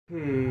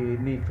Hii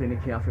ni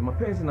kliniki ya afya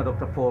Mapenzi na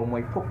Dr. Paul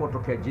Mwaipopo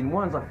tokea jijini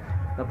Mwanza,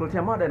 na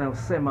kuletea mada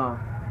inayosema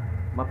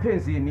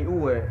mapenzi ni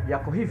uwe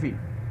yako hivi.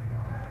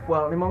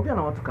 Nimeongea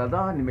na watu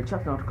kadhaa,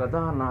 nimechat na watu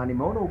kadhaa, na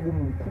nimeona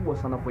ugumu mkubwa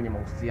sana kwenye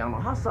mahusiano,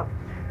 hasa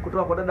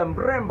kutoka kwa dada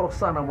mrembo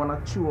sana,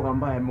 mwanachuo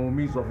ambaye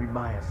ameumizwa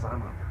vibaya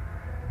sana.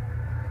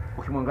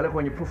 Ukimwangalia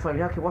kwenye profile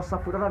yake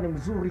WhatsApp, dada ni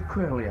mzuri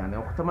kweli, yani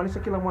ukutamanisha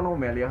kila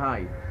mwanaume aliye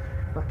hai,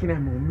 lakini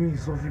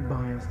ameumizwa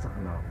vibaya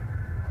sana.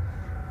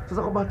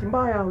 Sasa kwa bahati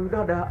mbaya, huyu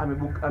dada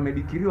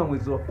amedikiriwa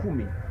mwezi wa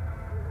 10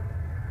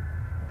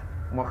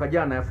 mwaka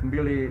jana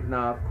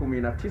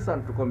 2019,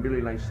 tuko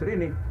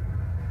 2020.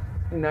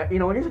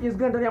 Inaonyesha jinsi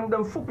gani ndani ya muda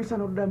mfupi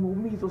sana dada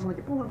ameumizwa sana,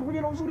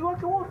 pamoja na uzuri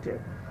wake wote.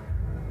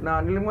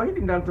 Na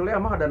nilimwahidi nitamtolea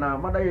mada, na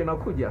mada hiyo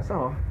inakuja,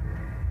 sawa?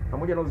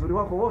 Pamoja na uzuri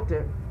wako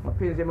wote,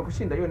 mapenzi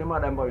yamekushinda. Hiyo ni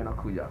mada ambayo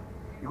inakuja,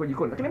 iko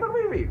jikoni. Lakini bado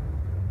hivi,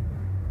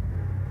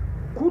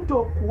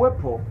 kuto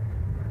kuwepo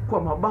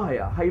kwa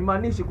mabaya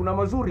haimaanishi kuna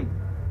mazuri.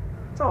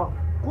 Sawa,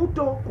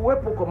 kuto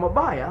kuwepo kwa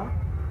mabaya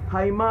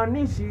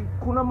haimaanishi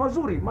kuna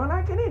mazuri. Maana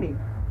yake nini?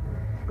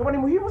 Kama ni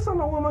muhimu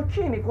sana uwe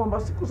makini kwamba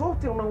siku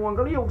zote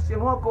unauangalia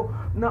uhusiano wako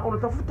na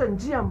unatafuta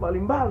njia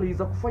mbalimbali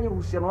za kufanya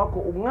uhusiano wako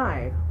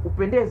ung'ae,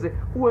 upendeze,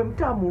 uwe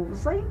mtamu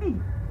zaidi.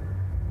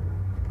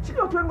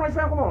 Sio watu wengi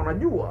wanafanya kama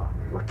wanajua,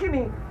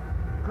 lakini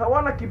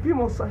hawana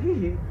kipimo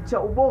sahihi cha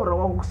ubora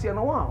wa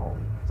uhusiano wao.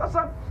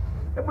 Sasa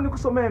hebu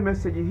nikusomee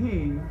message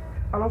hii,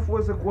 alafu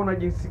uweze kuona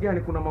jinsi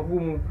gani kuna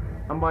magumu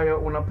ambayo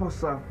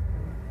unapasa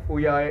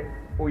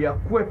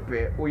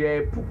uyakwepe,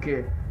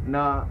 uyaepuke,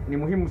 na ni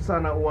muhimu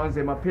sana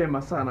uanze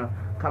mapema sana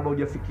kabla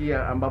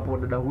hujafikia ambapo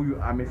dada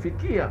huyu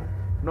amefikia.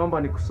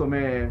 Naomba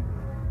nikusomee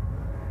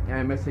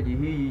message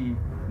hii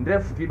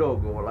ndefu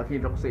kidogo, lakini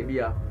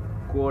itakusaidia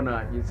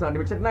kuona jinsi.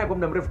 Nimechat naye kwa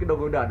muda mrefu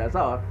kidogo dada,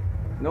 sawa?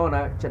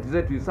 Naona chat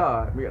zetu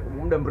sawa,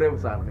 muda mrefu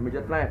sana.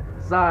 Nimechat naye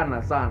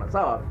sana,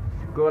 sawa?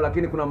 Kwa hiyo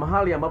lakini kuna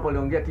mahali ambapo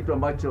aliongea kitu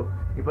ambacho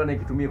nipana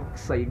nikitumia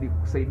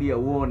kukusaidia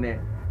uone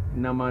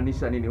na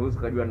maanisha nini. Huwezi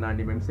kujua nani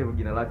nimemsave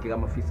jina lake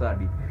kama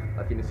fisadi,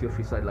 lakini sio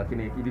fisadi,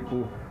 lakini ili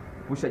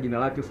kupusha jina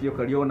lake usije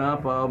ukaliona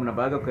hapa au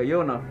namba yake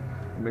ukaiona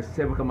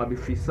nimesave kama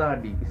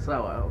bifisadi,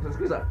 sawa?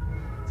 Usisikiliza.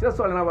 Sasa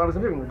swali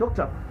linalosema,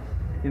 Dr.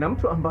 nina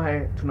mtu ambaye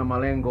tuna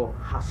malengo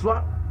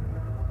haswa,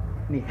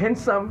 ni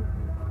handsome,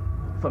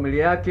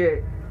 familia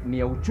yake ni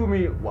ya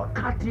uchumi wa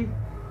kati,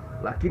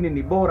 lakini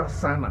ni bora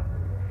sana,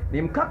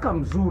 ni mkaka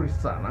mzuri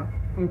sana,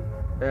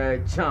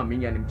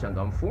 charming, yani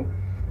mchangamfu,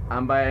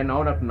 ambaye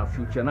naona tuna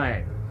future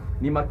naye,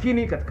 ni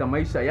makini katika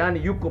maisha,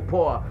 yani yuko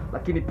poa,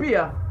 lakini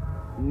pia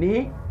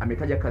ni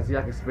ametaja kazi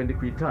yake, sipendi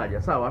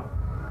kuitaja, sawa?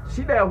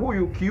 Shida ya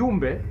huyu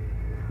kiumbe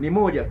ni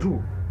moja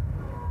tu,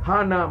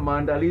 hana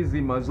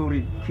maandalizi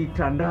mazuri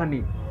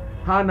kitandani,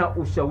 hana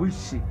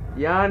ushawishi,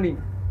 yani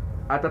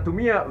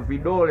atatumia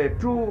vidole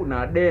tu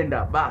na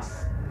denda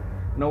basi.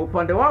 Na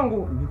upande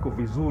wangu niko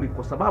vizuri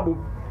kwa sababu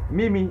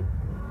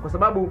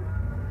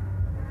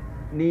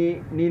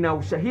nina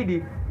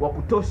ushahidi wa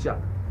kutosha.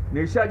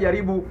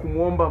 Nilishajaribu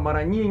kumuomba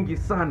mara nyingi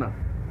sana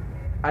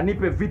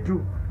anipe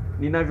vitu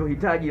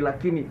ninavyohitaji,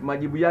 lakini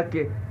majibu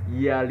yake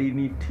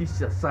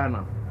yalinitisha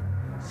sana.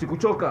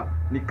 Sikuchoka,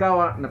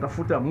 nikawa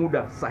natafuta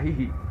muda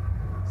sahihi,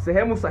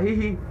 sehemu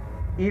sahihi,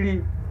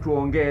 ili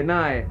tuongee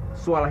naye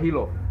swala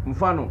hilo.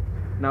 Mfano,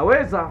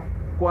 naweza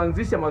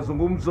kuanzisha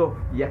mazungumzo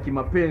ya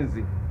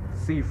kimapenzi,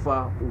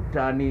 sifa,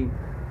 utani,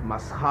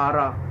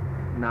 maskhara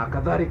na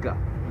kadhalika.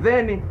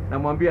 Then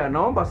namwambia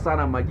naomba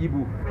sana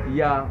majibu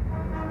ya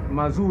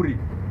mazuri,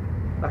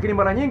 lakini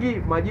mara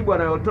nyingi majibu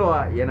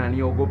anayotoa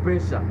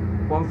yananiogopesha.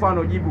 Kwa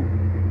mfano, jibu,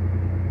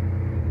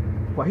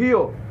 kwa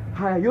hiyo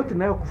haya yote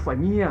nayo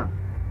kufanyia,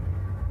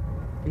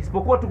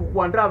 isipokuwa tu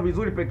kukuandaa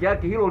vizuri peke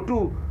yake, hilo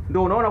tu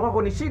ndio unaona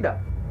kwako ni shida?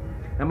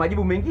 Na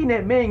majibu mengine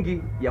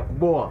mengi ya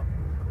kuboa.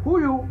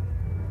 Huyu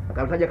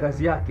akamtaja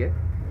kazi yake,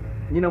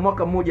 nina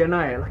mwaka mmoja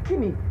naye,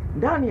 lakini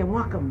ndani ya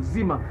mwaka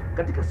mzima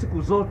katika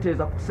siku zote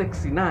za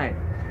kuseksi naye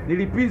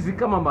nilipizi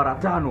kama mara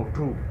 5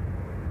 tu.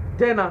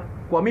 Tena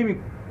kwa mimi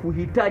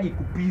kuhitaji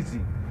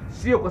kupizi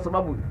sio kwa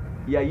sababu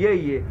ya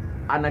yeye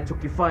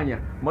anachokifanya.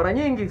 Mara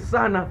nyingi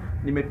sana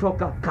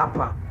nimetoka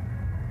kapa.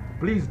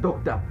 Please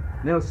Dr.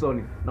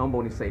 Nelson, naomba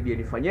unisaidie,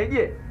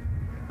 nifanyeje?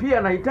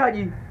 Pia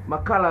nahitaji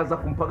makala za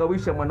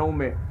kumpagawisha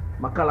mwanaume,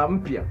 makala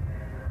mpya.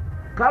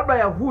 Kabla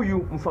ya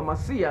huyu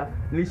mfamasia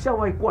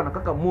nilishawahi kuwa na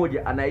kaka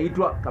mmoja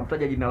anayeitwa,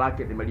 kamtaja jina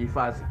lake,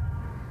 nimelihifadhi.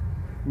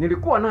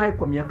 Nilikuwa naye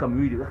kwa miaka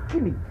 2,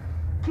 lakini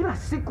kila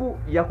siku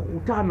ya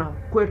kukutana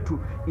kwetu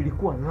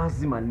ilikuwa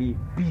lazima ni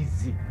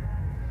busy.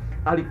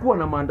 Alikuwa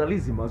na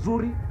maandalizi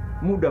mazuri,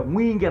 muda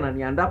mwingi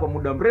ananiandaa kwa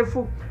muda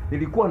mrefu,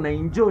 nilikuwa na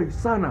enjoy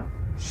sana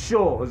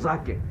show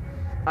zake.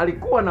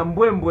 Alikuwa na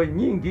mbwembwe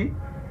nyingi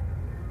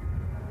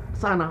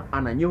sana,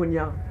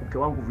 ananyonya mke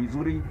wangu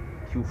vizuri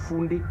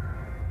kiufundi,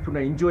 tuna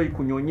enjoy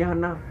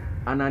kunyonyana,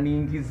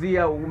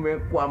 ananiingizia uume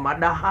kwa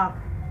madaha.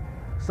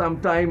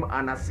 Sometime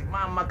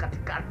anasimama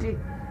katikati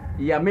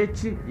ya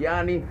mechi,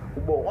 yani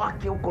ubo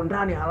wake uko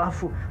ndani,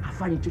 halafu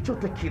hafanyi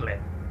chochote kile.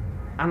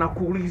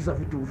 Anakuuliza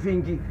vitu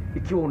vingi,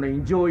 ikiwa una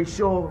enjoy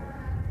show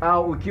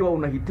au ikiwa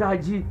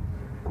unahitaji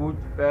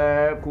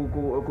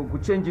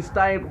kuchange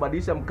style,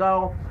 kubadilisha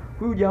mkao.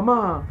 Huyu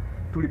jamaa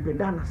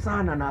tulipendana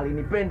sana na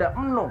alinipenda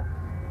mno,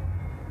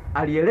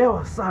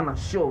 alielewa sana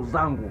show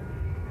zangu.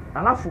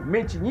 Alafu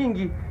mechi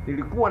nyingi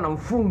nilikuwa na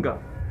mfunga,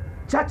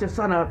 chache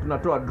sana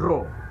tunatoa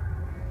draw.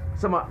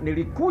 Sema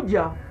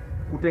nilikuja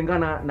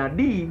kutengana na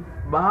D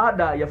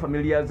baada ya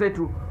familia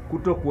zetu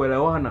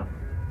kutokuelewana.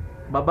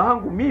 Baba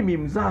yangu mimi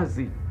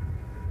mzazi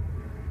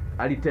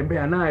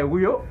alitembea naye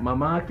huyo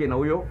mama yake na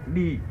huyo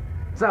D.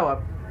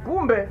 Sawa,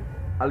 kumbe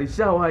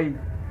alishawahi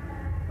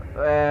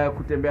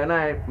kutembea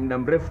naye muda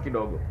mrefu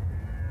kidogo.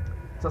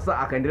 Sasa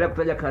akaendelea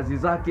kutaja kazi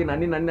zake na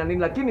nini,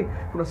 lakini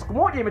kuna siku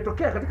moja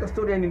imetokea katika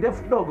story ni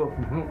ndefu kidogo.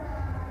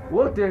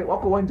 Wote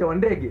wako uwanja wa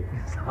ndege.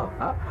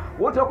 Sawa,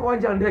 wote wako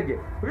uwanja wa ndege.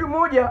 Huyu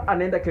mmoja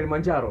anaenda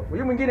Kilimanjaro,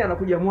 huyu mwingine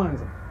anakuja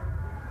Mwanza.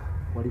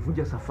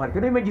 Walivunja safari.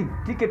 Can you imagine?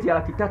 Tiketi ya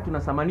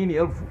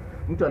 380,000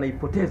 mtu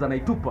anaipoteza,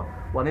 anaitupa,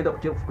 wanaenda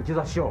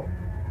kucheza show.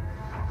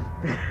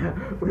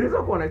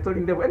 Unaweza kuwa na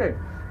story ndefu. Anyway,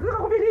 nataka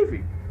kukwambia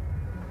hivi.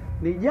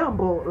 Ni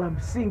jambo la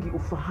msingi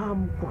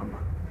ufahamu kwamba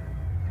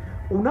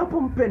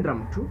unapompenda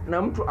mtu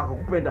na mtu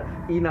akakupenda,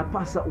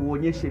 inapasa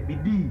uonyeshe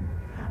bidii.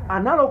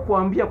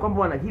 Analokuambia kwamba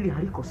bwana hili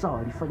haliko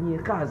sawa, lifanyie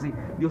kazi.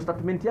 Ndio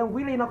statement yangu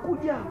ile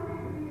inakuja.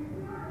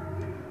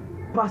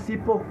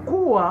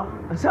 Pasipokuwa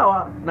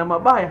sawa na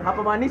mabaya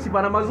hapa maanishi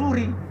pana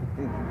mazuri.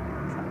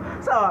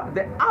 Sawa,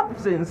 the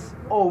absence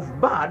of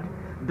bad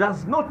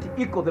does not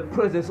equal the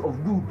presence of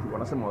good,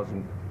 wanasema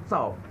wazungu.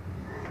 Sawa.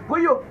 Kwa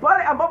hiyo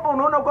pale ambapo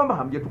unaona kwamba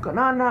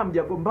hamjatukanana,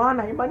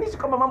 hamjagombana, haimaanishi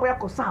kwamba mambo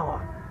yako sawa.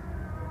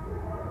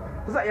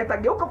 Sasa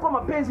yatageuka kwa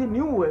mapenzi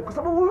niue, kwa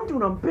sababu huyu mtu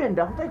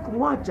unampenda, hutaki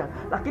kumwacha,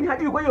 lakini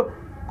hajui. Kwa hiyo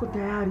uko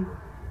tayari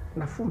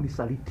nafuu ni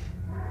saliti.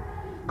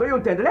 Kwa hiyo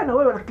nitaendelea na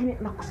wewe lakini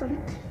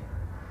nakusaliti.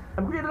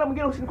 Amekuja dada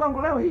mwingine usini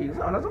kwangu leo hii.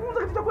 Sawa, nazungumza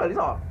kitu cha kweli,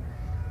 sawa.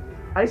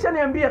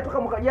 Alishaniambia toka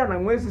mwaka jana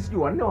mwezi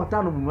sijui 4 au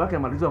 5 mume wake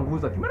amalizwa nguvu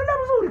za kiume. Dada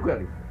mzuri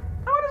kweli.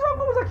 Amalizwa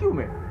nguvu za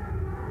kiume.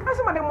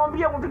 Anasema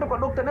nimwambia mtoto kwa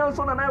Dr.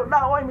 Nelson anayo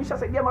dawa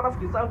imeshasaidia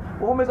marafiki zangu,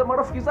 waume za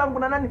marafiki zangu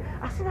na nani.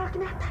 Asina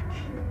lakini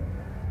hataki.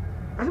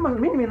 Anasema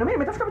mimi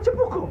nimetafuta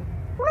mchepuko.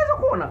 Unaweza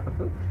kuona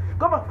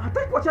kama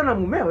hataki kuachana na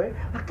mumewe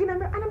lakini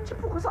ana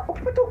mchepuko. Sasa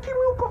ukipata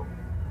ukimwi huko,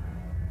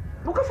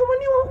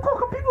 ukafumaniwa huko,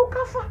 ukapigwa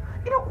ukafa,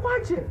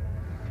 inakuaje?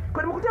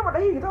 Kwa nimekutia mada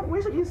hii nataka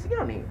kuonyesha jinsi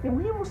gani ni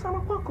muhimu sana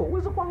kwako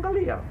uweze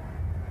kuangalia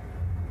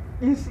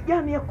jinsi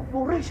gani ya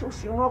kuboresha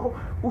uhusiano wako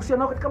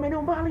katika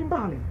maeneo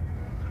mbalimbali.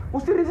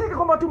 Usirizike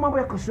kwamba tu mambo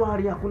yako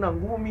shwari, hakuna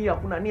ngumi,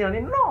 hakuna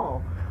nini.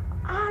 No.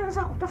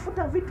 Anza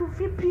kutafuta vitu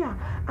vipya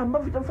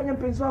ambavyo vitamfanya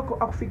mpenzi wako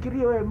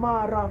akufikirie wewe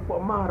mara kwa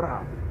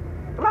mara.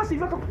 La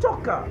sivyo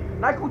atakuchoka.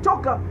 Na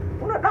akikuchoka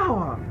una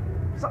dawa.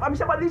 Sasa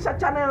ameshabadilisha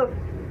channel.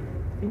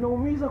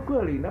 Inaumiza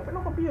kweli.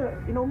 Napenda kwambia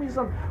inaumiza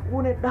sana.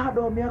 Uone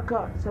dada wa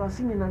miaka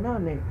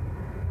 38.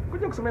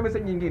 Kuja kusomea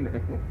message nyingine.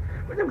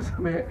 Kuja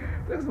kusema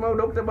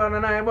daktari bwana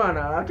naye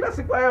bwana. Kila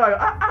siku hayo.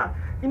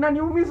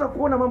 Inaniumiza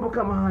kuona mambo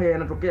kama haya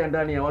yanatokea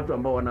ndani ya watu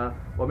ambao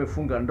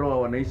wamefunga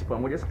ndoa, wanaishi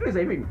pamoja. Sikiliza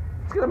hivi.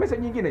 Sikiliza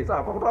message nyingine,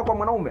 sawa, kwa kutoka kwa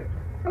mwanaume.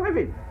 Kama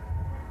hivi.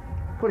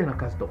 Pole na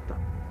kazi dokta.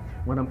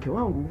 Mwanamke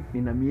wangu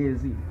nina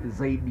miezi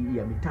zaidi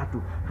ya 3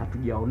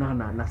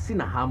 hatujaonana na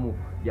sina hamu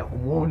ya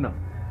kumuona.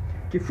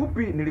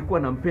 Kifupi nilikuwa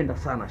nampenda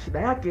sana. Shida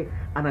yake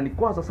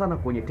ananikwaza sana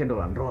kwenye tendo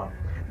la ndoa.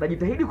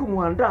 Najitahidi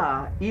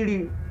kumuandaa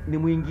ili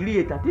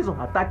nimuingilie, tatizo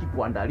hataki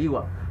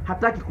kuandaliwa,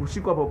 hataki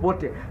kushikwa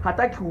popote,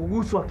 hataki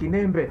kuguswa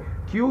kinembe,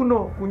 kiuno,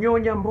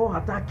 kunyonya mbo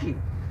hataki.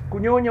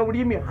 Kunyonya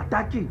ulimi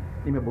hataki.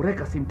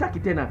 Nimeboreka, simtaki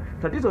tena.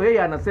 Tatizo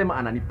yeye anasema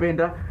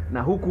ananipenda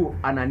na huku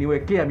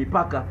ananiwekea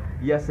mipaka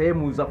ya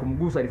sehemu za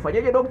kumgusa.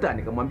 Nifanyeje dokta?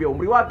 Nikamwambia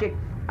umri wake,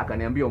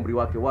 akaniambia umri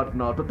wake. Watu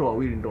na watoto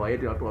wawili, ndoa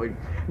yetu na watoto wawili.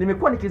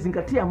 Nimekuwa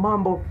nikizingatia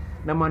mambo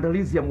na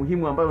maandalizi ya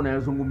muhimu ambayo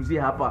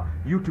unayozungumzia hapa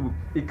YouTube,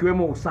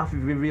 ikiwemo usafi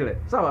vile.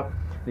 Sawa?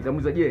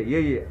 Nikamuuliza je,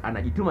 yeye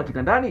anajituma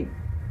kitandani?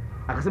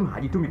 Akasema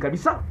hajitumi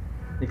kabisa.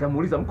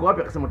 Nikamuuliza mko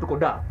wapi? Akasema tuko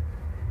da.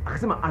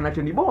 Akasema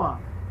anachoniboa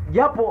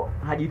japo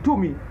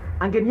hajitumi,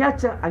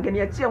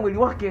 angeniachia mwili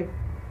wake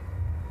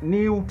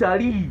ni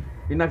utalii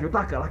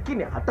ninavyotaka,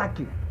 lakini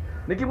hataki.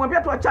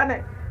 Nikimwambia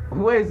tuachane,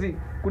 huwezi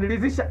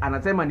kuniridhisha,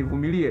 anasema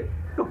nivumilie.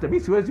 Dokta, mimi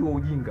siwezi wa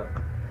ujinga.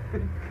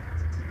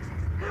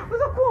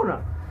 Unaweza kuona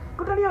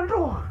kutalia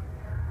ndoa.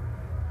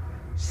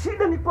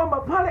 Shida ni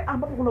kwamba pale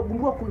ambapo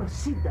unagundua kuna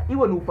shida,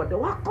 iwe ni upande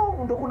wako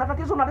ndio kuna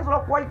tatizo na tatizo la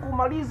kuwahi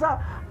kumaliza,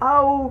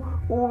 au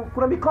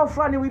kuna mikao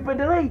fulani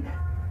uipendelei,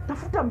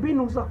 tafuta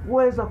mbinu za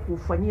kuweza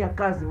kufanyia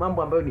kazi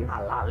mambo ambayo ni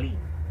halali.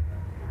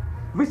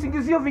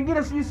 Visingizio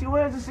vingine sijui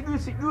siwezi,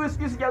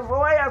 sijui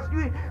sijazoea,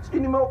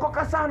 sijui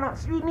nimeokoka sana,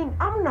 sijui nini,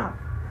 amna.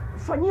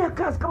 Fanyia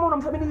kazi. Kama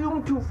unamthamini huyu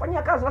mtu,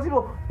 fanyia kazi.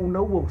 Lazima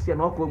unaua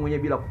uhusiano wako wewe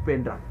mwenyewe bila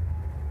kupenda.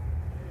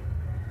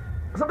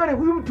 Kwa sababu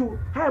huyu mtu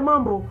haya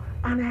mambo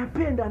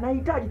anayapenda,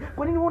 anahitaji.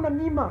 Kwa nini unaona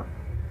mnyima?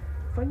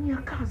 Fanyia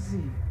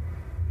kazi.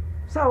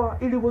 Sawa,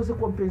 ili uweze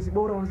kuwa mpenzi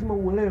bora lazima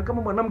uelewe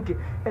kama mwanamke,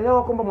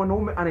 elewa kwamba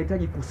mwanaume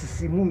anahitaji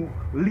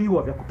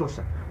kusisimuliwa vya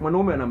kutosha.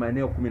 Mwanaume ana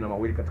maeneo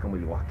 12 katika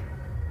mwili wake.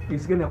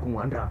 Jinsi gani ya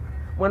kumwandaa?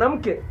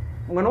 Mwanamke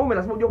Mwanaume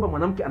lazima ujue kwamba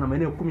mwanamke ana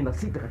maeneo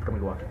 16 katika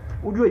mwili wake.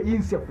 Ujue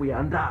jinsi ya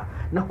kuyaandaa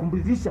na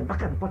kumridhisha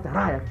mpaka anapata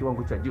raha ya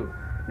kiwango cha juu.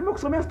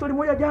 Nimekusomea story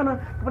moja jana,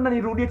 napenda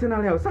nirudie tena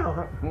leo,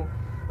 sawa?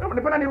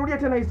 Napenda nirudie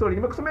tena hii story.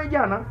 Nimekusomea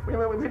jana,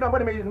 video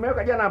ambayo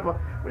nimeweka jana hapa.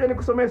 Ngoja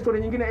nikusomee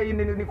story nyingine,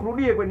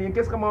 nikurudie kwenye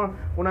case kama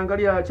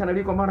unaangalia channel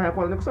hii kwa mara ya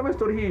kwanza. Nikusomee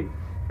story hii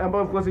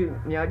ambayo of course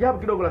ni ajabu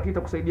kidogo, lakini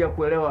itakusaidia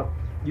kuelewa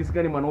jinsi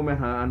gani mwanaume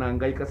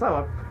anahangaika,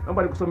 sawa?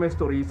 Naomba nikusomee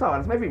story hii, sawa?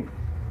 Anasema hivi: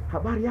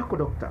 habari yako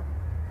dokta.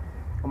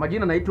 Kwa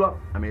majina naitwa,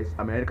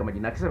 ameandika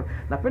majina yake. Sasa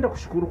napenda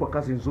kushukuru kwa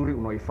kazi nzuri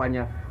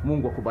unaoifanya.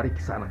 Mungu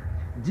akubariki sana.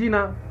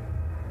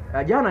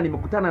 Jana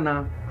nimekutana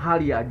na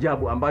hali ya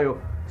ajabu ambayo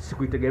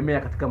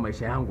sikuitegemea katika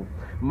maisha yangu.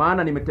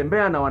 Maana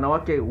nimetembea na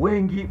wanawake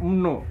wengi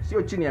mno,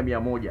 sio chini ya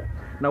 100.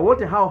 Na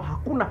wote hao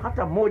hakuna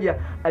hata mmoja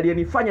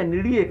aliyenifanya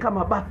nilie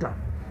kama bata.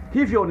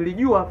 Hivyo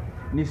nilijua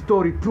ni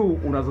story tu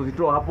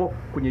unazozitoa hapo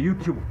kwenye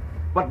YouTube.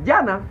 But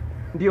jana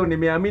ndio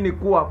nimeamini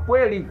kuwa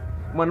kweli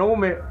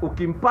mwanaume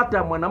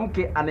ukimpata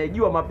mwanamke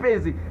anayejua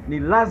mapenzi ni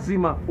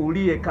lazima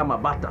ulie kama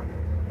bata.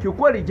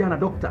 Kiukweli jana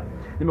dokta,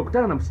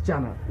 nimekutana na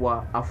msichana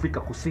wa Afrika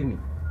Kusini.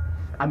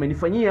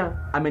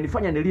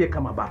 Amenifanya nilie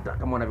kama bata,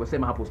 kama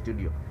wanavyosema hapo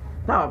studio.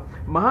 Sawa,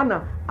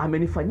 maana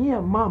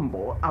amenifanyia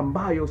mambo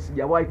ambayo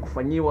sijawahi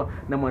kufanyiwa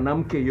na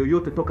mwanamke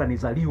yoyote toka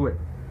nizaliwe.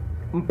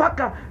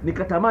 Mpaka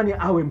nikatamani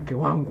awe mke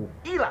wangu.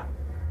 Ila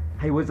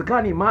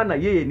haiwezekani, maana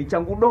yeye ni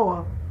changu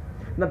doa.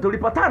 Na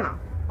tulipatana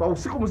kwa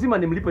usiku mzima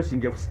nimlipe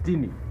shilingi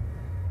 60,000.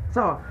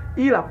 Sawa,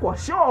 ila kwa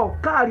show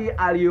kali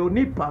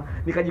alionipa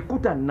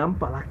nikajikuta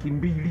nampa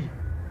 200,000.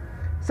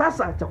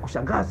 Sasa cha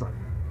kushangaza,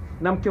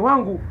 na mke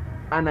wangu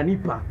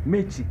ananipa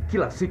mechi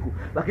kila siku,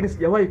 lakini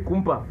sijawahi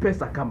kumpa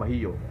pesa kama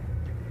hiyo.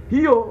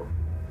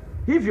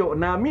 Hivyo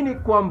naamini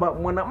kwamba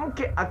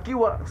mwanamke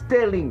akiwa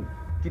sterling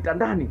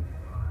kitandani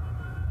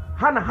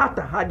hana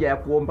hata haja ya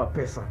kuomba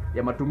pesa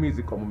ya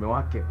matumizi kwa mume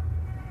wake.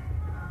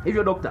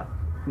 Hivyo dokta,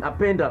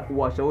 napenda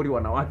uwashauri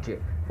wanawake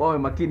wawe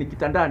makini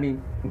kitandani.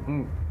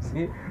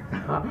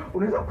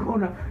 Unaweza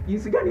kuona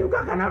jinsi gani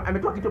kaka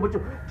ametoa kitu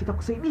ambacho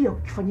kitakusaidia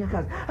ukifanyia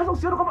kazi. Sasa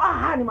usione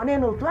kwamba ni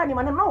maneno tu, ni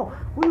maneno. No,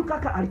 huyu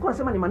kaka alikuwa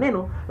anasema ni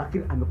maneno,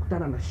 lakini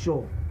amekutana na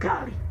show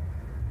kali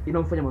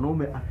inamfanya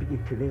mwanaume apige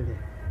kelele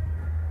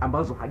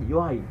ambazo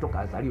hajawahi toka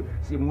azaliwe.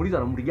 Simuuliza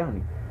na umri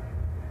gani.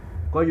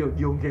 Kwa hiyo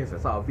jiongeze,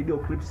 sawa? Video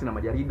clips na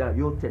majarida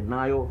yote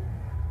nayo.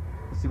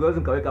 Siwezi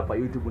nikaweka hapa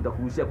YouTube,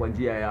 nitakurushia kwa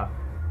njia ya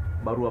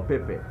barua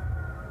pepe.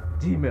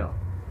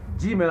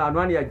 Gmail,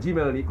 anwani ya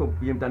Gmail iko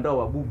kwenye mtandao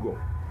wa Google.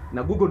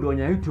 Na Google ndio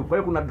ya YouTube. Kwa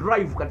hiyo kuna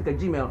drive katika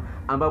Gmail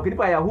ambayo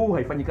ukinipa Yahoo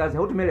haifanyi kazi,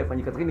 Hotmail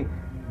haifanyi kazi, lakini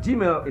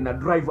Gmail ina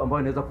drive ambayo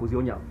inaweza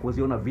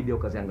kuziona video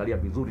kaziangalia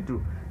vizuri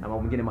tu na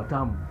mambo mengine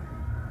matamu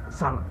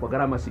sana kwa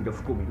gharama ya shilingi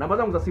 10,000. Namba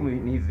zangu za simu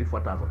ni hizi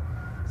zifuatazo: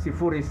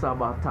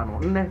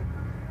 0754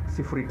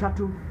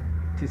 03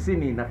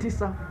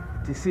 99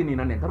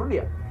 94.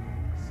 Tarudia: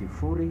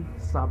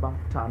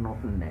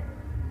 0754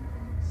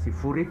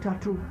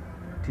 03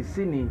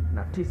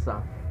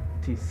 99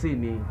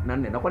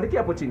 94. Na kuandikia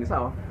hapo chini,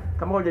 sawa?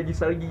 Kama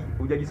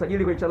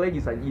hujajisajili kwenye channel hii,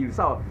 jisajili,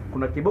 sawa?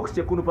 Kuna kibox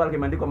chekundu pale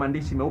kimeandikwa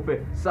maandishi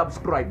meupe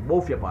subscribe,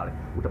 bofya pale.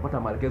 Utapata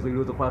maelekezo ili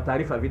uweze kupata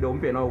taarifa ya video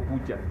mpya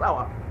inayokuja,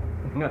 sawa?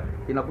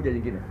 Inakuja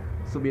nyingine.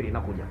 Subiri,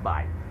 inakuja.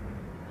 Bye.